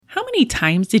many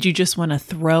times did you just want to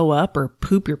throw up or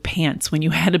poop your pants when you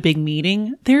had a big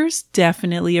meeting? There's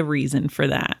definitely a reason for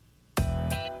that.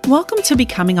 Welcome to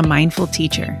Becoming a Mindful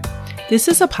Teacher. This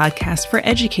is a podcast for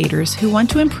educators who want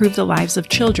to improve the lives of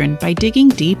children by digging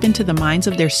deep into the minds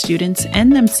of their students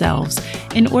and themselves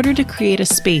in order to create a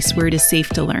space where it is safe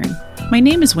to learn. My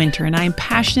name is Winter, and I am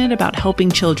passionate about helping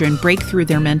children break through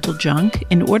their mental junk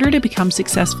in order to become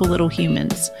successful little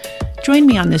humans. Join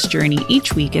me on this journey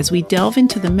each week as we delve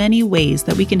into the many ways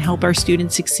that we can help our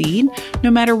students succeed, no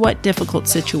matter what difficult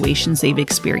situations they've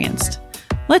experienced.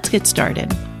 Let's get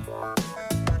started.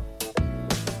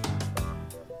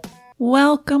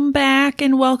 Welcome back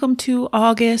and welcome to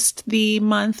August, the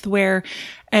month where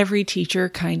every teacher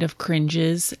kind of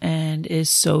cringes and is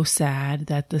so sad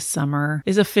that the summer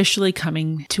is officially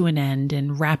coming to an end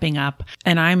and wrapping up.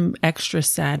 And I'm extra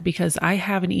sad because I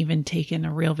haven't even taken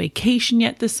a real vacation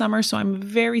yet this summer. So I'm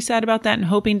very sad about that and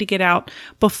hoping to get out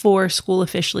before school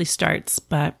officially starts.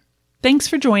 But thanks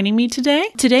for joining me today.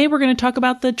 Today, we're going to talk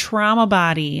about the trauma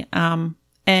body.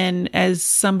 And as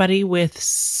somebody with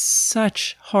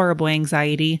such horrible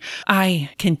anxiety, I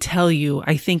can tell you,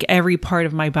 I think every part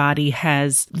of my body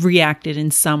has reacted in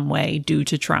some way due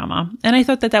to trauma. And I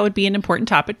thought that that would be an important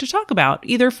topic to talk about,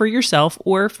 either for yourself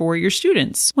or for your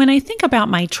students. When I think about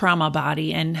my trauma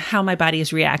body and how my body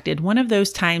has reacted, one of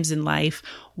those times in life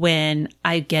when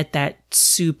I get that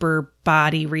super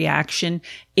body reaction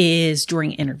is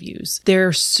during interviews.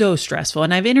 They're so stressful.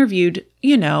 And I've interviewed,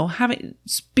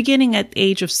 beginning at the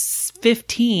age of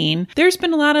 15, there's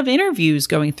been a lot of interviews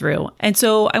going through. And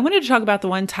so I wanted to talk about the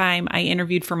one time I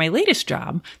interviewed for my latest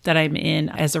job that I'm in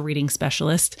as a reading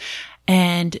specialist.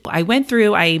 And I went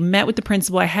through, I met with the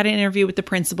principal, I had an interview with the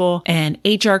principal and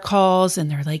HR calls, and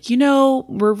they're like,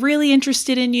 we're really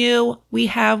interested in you. We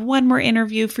have one more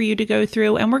interview for you to go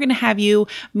through, and we're going to have you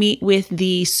meet with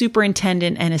the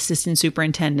superintendent and assistant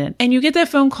superintendent. And you get that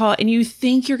phone call and you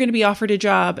think you're going to be offered a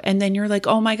job. And then you're like,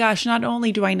 oh my gosh, not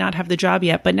only do I not have the job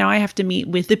yet, but now I have to meet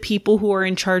with the people who are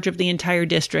in charge of the entire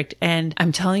district. And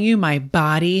I'm telling you, my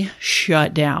body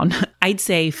shut down. I'd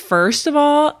say, first of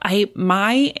all,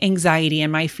 my anxiety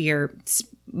and my fear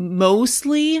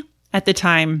mostly at the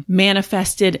time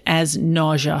manifested as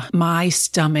nausea. My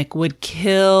stomach would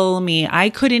kill me. I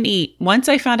couldn't eat. Once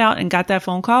I found out and got that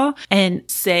phone call and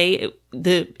say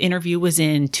the interview was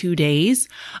in 2 days,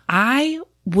 I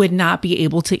would not be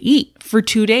able to eat for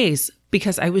 2 days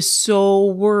because I was so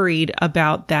worried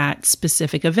about that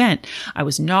specific event. I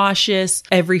was nauseous.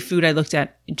 Every food I looked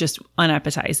at, just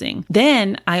unappetizing.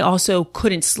 Then I also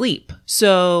couldn't sleep.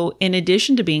 So in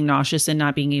addition to being nauseous and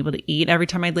not being able to eat, every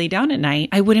time I lay down at night,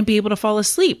 I wouldn't be able to fall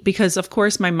asleep because of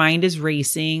course my mind is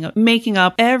racing, making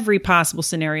up every possible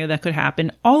scenario that could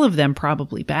happen, all of them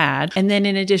probably bad. And then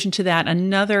in addition to that,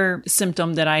 another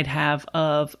symptom that I'd have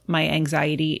of my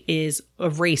anxiety is a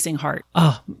racing heart.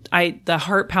 The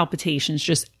heart palpitations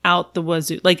just out the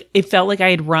wazoo. Like it felt like I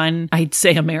had run, I'd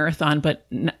say a marathon, but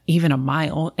even a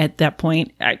mile at that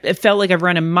point. It felt like I've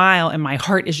run a mile and my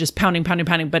heart is just pounding.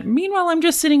 But meanwhile, I'm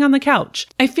just sitting on the couch.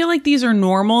 I feel like these are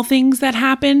normal things that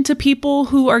happen to people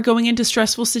who are going into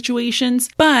stressful situations.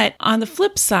 But on the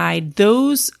flip side,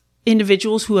 those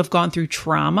individuals who have gone through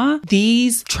trauma,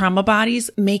 these trauma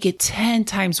bodies make it 10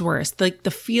 times worse. Like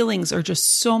the feelings are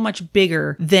just so much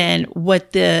bigger than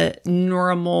what the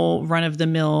normal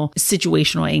run-of-the-mill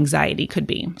situational anxiety could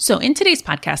be. So in today's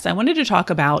podcast, I wanted to talk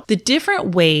about the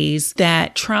different ways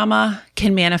that trauma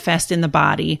can manifest in the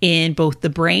body, in both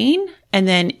the brain and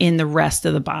then in the rest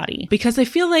of the body. Because I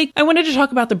feel like I wanted to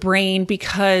talk about the brain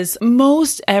because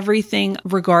most everything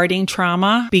regarding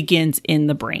trauma begins in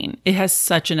the brain. It has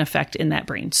such an effect in that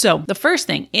brain. So the first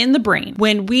thing in the brain,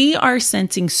 when we are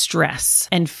sensing stress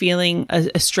and feeling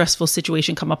a stressful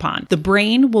situation come upon, the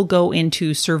brain will go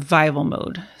into survival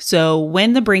mode. So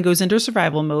when the brain goes into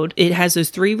survival mode, it has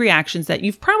those 3 reactions that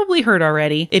you've probably heard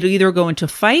already. It'll either go into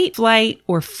fight, flight,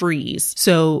 or freeze.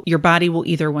 So your body will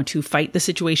either want to fight the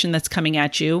situation that's coming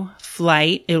at you,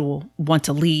 flight, it will want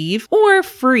to leave, or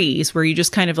freeze, where you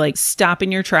just kind of like stop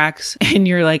in your tracks and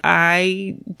you're like,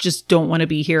 I just don't want to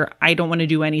be here. I don't want to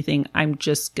do anything. I'm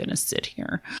just going to sit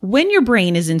here. When your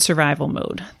brain is in survival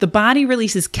mode, the body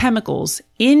releases chemicals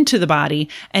into the body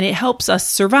and it helps us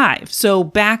survive. So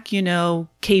back,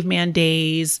 caveman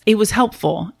days, it was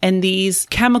helpful. And these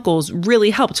chemicals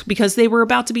really helped because they were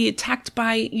about to be attacked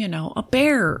by, a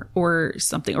bear or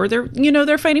something, or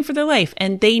they're fighting for their life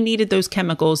and they needed those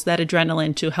chemicals, that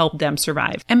adrenaline, to help them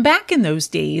survive. And back in those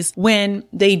days when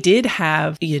they did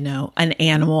have, an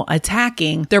animal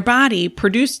attacking, their body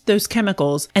produced those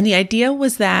chemicals. And the idea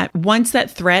was that once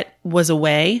that threat was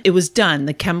away, it was done.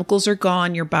 The chemicals are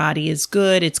gone. Your body is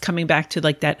good. It's coming back to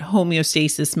like that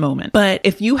homeostasis moment. But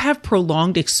if you have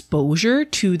prolonged exposure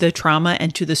to the trauma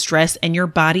and to the stress, and your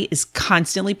body is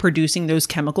constantly producing those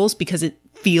chemicals because it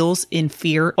feels in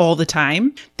fear all the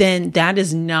time, then that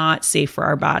is not safe for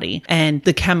our body. And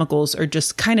the chemicals are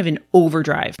just kind of in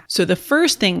overdrive. So the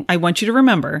first thing I want you to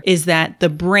remember is that the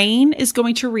brain is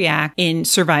going to react in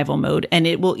survival mode, and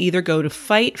it will either go to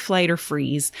fight, flight, or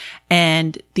freeze.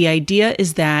 And the idea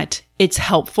is that it's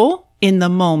helpful in the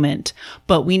moment,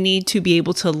 but we need to be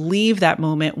able to leave that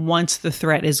moment once the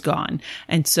threat is gone.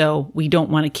 And so we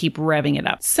don't want to keep revving it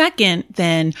up. Second,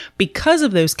 then, because of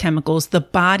those chemicals, the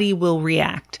body will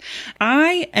react.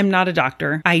 I am not a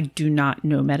doctor. I do not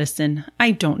know medicine. I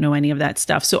don't know any of that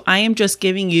stuff. So I am just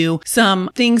giving you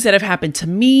some things that have happened to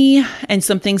me and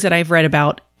some things that I've read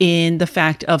about in the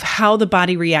fact of how the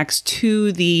body reacts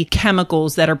to the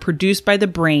chemicals that are produced by the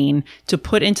brain to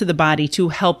put into the body to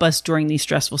help us during these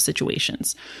stressful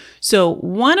situations. So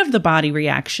one of the body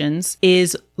reactions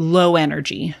is low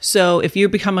energy. So if you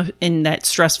become in that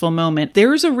stressful moment,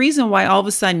 there's a reason why all of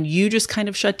a sudden you just kind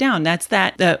of shut down. That's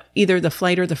either the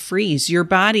flight or the freeze. Your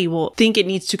body will think it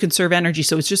needs to conserve energy.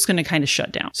 So it's just going to kind of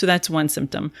shut down. So that's one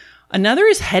symptom. Another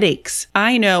is headaches.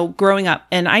 I know growing up,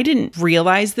 and I didn't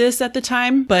realize this at the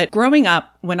time, but growing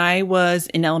up when I was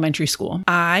in elementary school,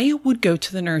 I would go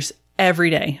to the nurse every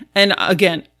day. And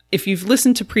again, if you've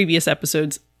listened to previous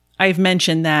episodes, I've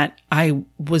mentioned that I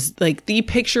was like the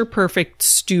picture perfect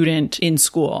student in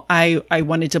school. I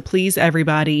wanted to please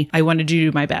everybody. I wanted to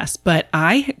do my best, but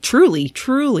I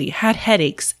truly had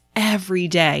headaches every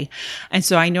day. And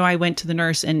so I know I went to the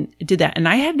nurse and did that. And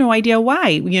I had no idea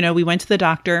why. We went to the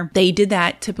doctor. They did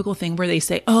that typical thing where they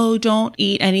say, oh, don't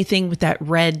eat anything with that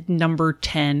red number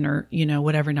 10 or,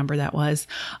 whatever number that was,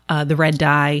 the red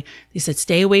dye. They said,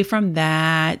 stay away from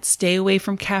that, stay away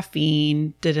from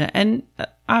caffeine. And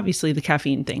obviously the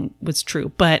caffeine thing was true,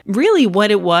 but really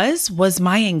what it was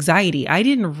my anxiety. I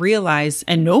didn't realize,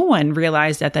 and no one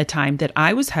realized at that time, that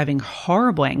I was having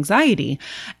horrible anxiety,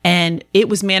 and it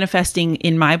was manifesting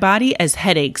in my body as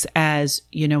headaches as,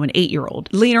 an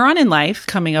 8-year-old. Later on in life,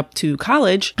 coming up to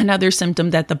college, another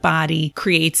symptom that the body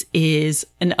creates is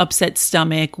an upset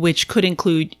stomach, which could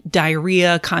include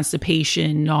diarrhea,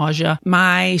 constipation, nausea.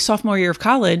 My sophomore year of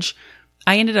college,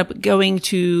 I ended up going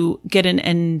to get an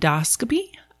endoscopy.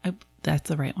 That's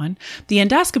the right one. The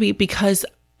endoscopy, because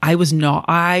I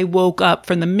woke up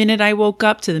from the minute I woke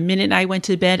up to the minute I went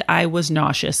to bed, I was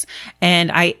nauseous.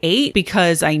 And I ate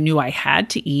because I knew I had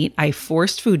to eat. I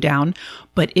forced food down,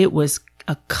 but it was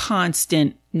a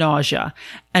constant nausea.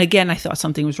 And again, I thought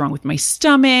something was wrong with my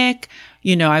stomach.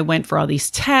 I went for all these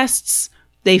tests.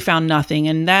 They found nothing,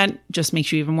 and that just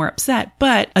makes you even more upset.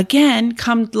 But again,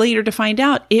 come later to find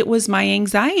out it was my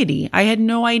anxiety. I had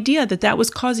no idea that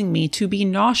was causing me to be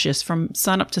nauseous from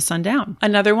sun up to sundown.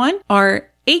 Another one are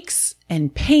aches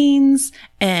and pains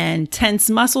and tense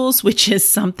muscles, which is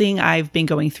something I've been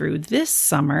going through this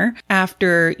summer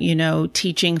after,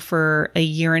 teaching for a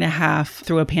year and a half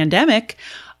through a pandemic.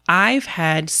 I've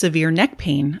had severe neck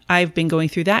pain. I've been going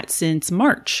through that since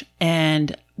March.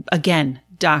 And again,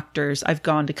 doctors, I've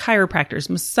gone to chiropractors,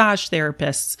 massage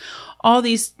therapists, all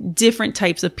these different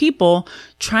types of people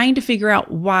trying to figure out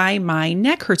why my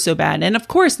neck hurts so bad. And of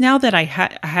course, now that I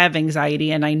have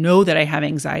anxiety and I know that I have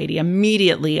anxiety,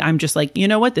 immediately I'm just like, you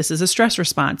know what? This is a stress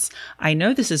response. I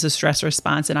know this is a stress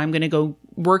response, and I'm going to go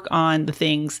work on the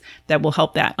things that will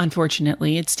help that.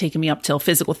 Unfortunately, it's taken me up till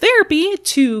physical therapy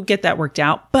to get that worked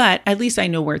out, but at least I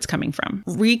know where it's coming from.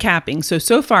 Recapping.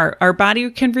 So far, our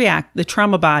body can react. The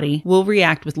trauma body will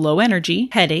react with low energy,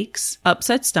 headaches,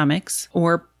 upset stomachs,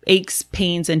 or aches,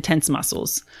 pains, and tense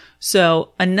muscles.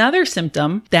 So another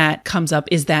symptom that comes up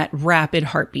is that rapid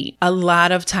heartbeat. A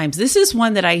lot of times, this is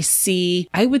one that I see,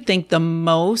 I would think the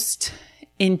most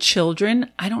in children.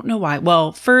 I don't know why.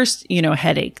 Well, first,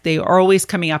 headache. They are always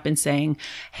coming up and saying,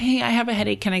 hey, I have a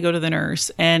headache. Can I go to the nurse?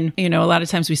 And, a lot of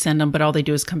times we send them, but all they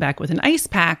do is come back with an ice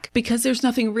pack because there's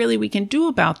nothing really we can do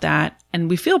about that. And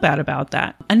we feel bad about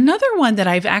that. Another one that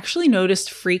I've actually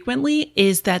noticed frequently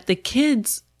is that the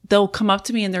kids, they'll come up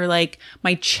to me and they're like,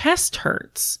 my chest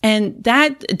hurts. And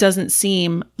that doesn't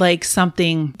seem like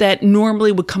something that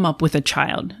normally would come up with a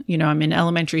child. I'm in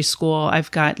elementary school.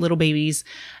 I've got little babies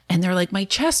and they're like, my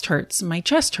chest hurts. My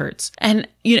chest hurts. And,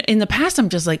 in the past, I'm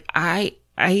just like, I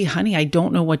honey, I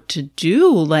don't know what to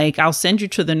do. Like, I'll send you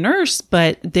to the nurse,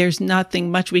 but there's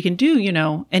nothing much we can do,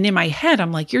 And in my head,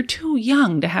 I'm like, you're too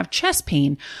young to have chest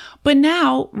pain. But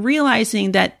now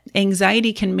realizing that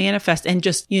anxiety can manifest and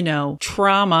just,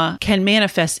 trauma can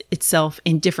manifest itself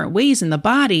in different ways in the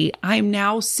body, I'm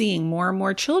now seeing more and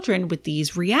more children with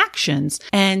these reactions.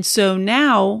 And so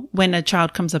now when a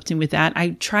child comes up to me with that,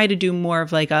 I try to do more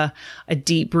of like a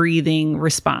deep breathing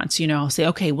response. I'll say,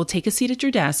 okay, we'll take a seat at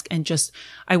your desk and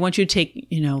I want you to take,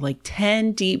 like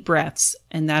 10 deep breaths,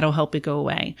 and that'll help it go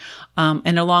away.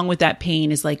 And along with that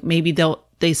pain is like, maybe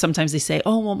sometimes they say,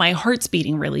 oh, well, my heart's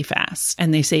beating really fast.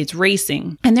 And they say it's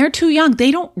racing. And they're too young.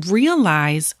 They don't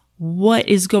realize what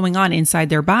is going on inside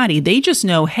their body. They just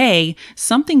know, hey,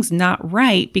 something's not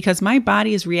right because my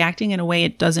body is reacting in a way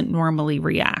it doesn't normally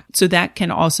react. So that can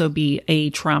also be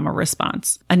a trauma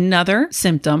response. Another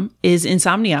symptom is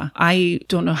insomnia. I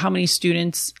don't know how many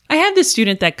students, I have this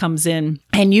student that comes in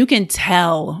and you can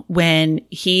tell when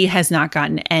he has not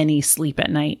gotten any sleep at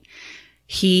night.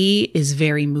 He is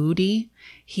very moody.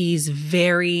 He's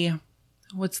very,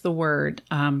 what's the word?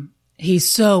 He's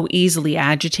so easily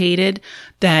agitated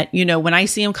that, when I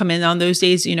see him come in on those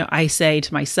days, I say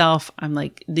to myself, I'm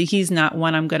like, he's not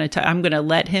one I'm going to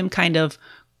let him kind of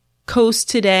coast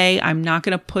today. I'm not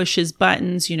going to push his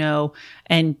buttons,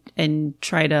 and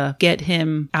try to get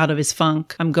him out of his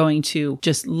funk. I'm going to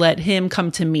just let him come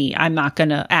to me. I'm not going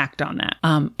to act on that.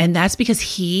 And that's because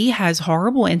he has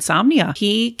horrible insomnia.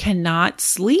 He cannot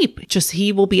sleep.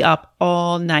 He will be up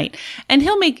all night. And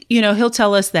he'll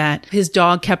tell us that his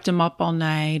dog kept him up all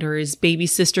night or his baby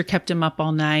sister kept him up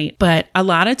all night. But a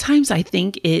lot of times I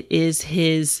think it is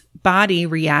his body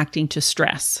reacting to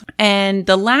stress. And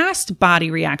the last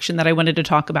body reaction that I wanted to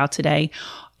talk about today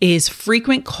is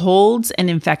frequent colds and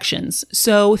infections.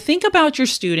 So think about your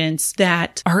students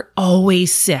that are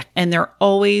always sick and they're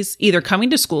always either coming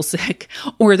to school sick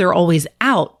or they're always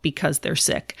out because they're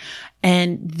sick.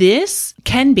 And this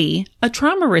can be a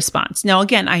trauma response. Now,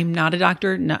 again, I'm not a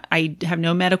doctor. I have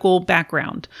no medical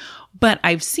background, but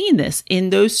I've seen this in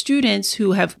those students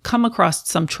who have come across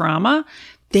some trauma.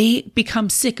 They become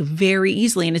sick very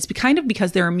easily. And it's kind of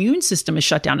because their immune system is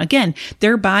shut down. Again,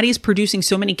 their body is producing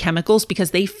so many chemicals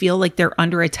because they feel like they're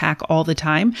under attack all the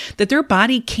time that their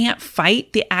body can't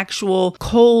fight the actual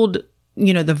cold,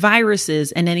 the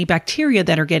viruses and any bacteria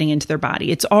that are getting into their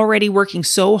body. It's already working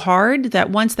so hard that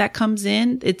once that comes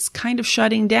in, it's kind of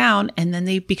shutting down and then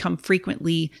they become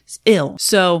frequently ill.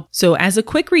 So as a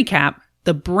quick recap,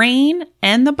 the brain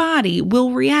and the body will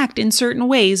react in certain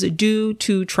ways due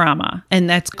to trauma, and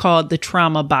that's called the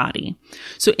trauma body.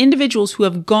 So individuals who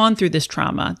have gone through this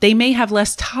trauma, they may have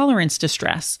less tolerance to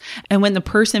stress. And when the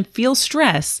person feels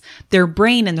stress, their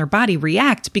brain and their body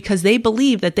react because they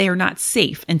believe that they are not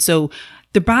safe. And so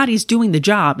the body's doing the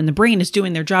job and the brain is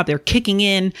doing their job. They're kicking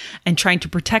in and trying to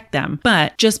protect them.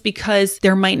 But just because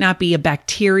there might not be a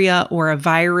bacteria or a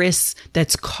virus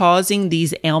that's causing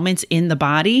these ailments in the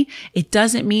body, it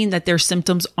doesn't mean that their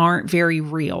symptoms aren't very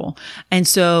real. And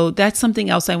so that's something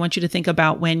else I want you to think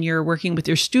about when you're working with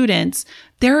your students.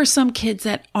 There are some kids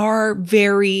that are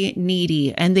very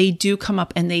needy and they do come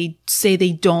up and they say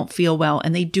they don't feel well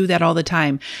and they do that all the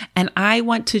time. And I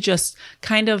want to just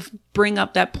kind of bring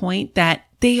up that point that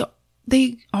they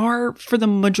are, for the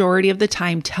majority of the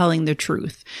time, telling the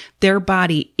truth. Their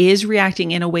body is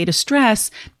reacting in a way to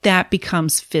stress that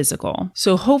becomes physical.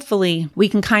 So hopefully we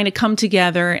can kind of come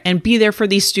together and be there for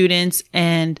these students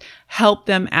and help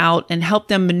them out and help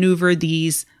them maneuver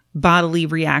these bodily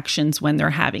reactions when they're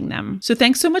having them. So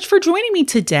thanks so much for joining me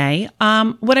today.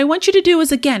 What I want you to do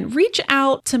is, again, reach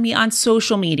out to me on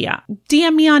social media.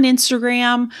 DM me on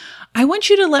Instagram. I want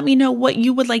you to let me know what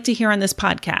you would like to hear on this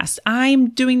podcast. I'm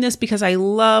doing this because I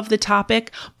love the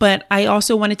topic, but I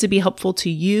also want it to be helpful to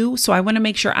you. So I want to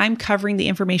make sure I'm covering the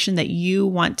information that you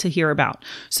want to hear about.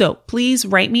 So please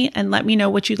write me and let me know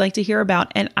what you'd like to hear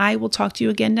about, and I will talk to you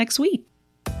again next week.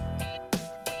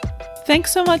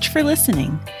 Thanks so much for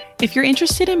listening. If you're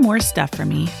interested in more stuff from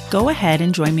me, go ahead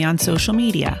and join me on social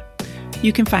media.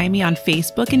 You can find me on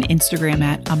Facebook and Instagram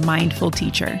at A Mindful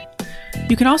Teacher.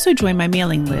 You can also join my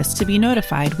mailing list to be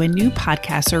notified when new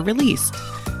podcasts are released.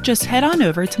 Just head on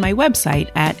over to my website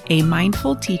at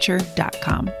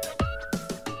amindfulteacher.com.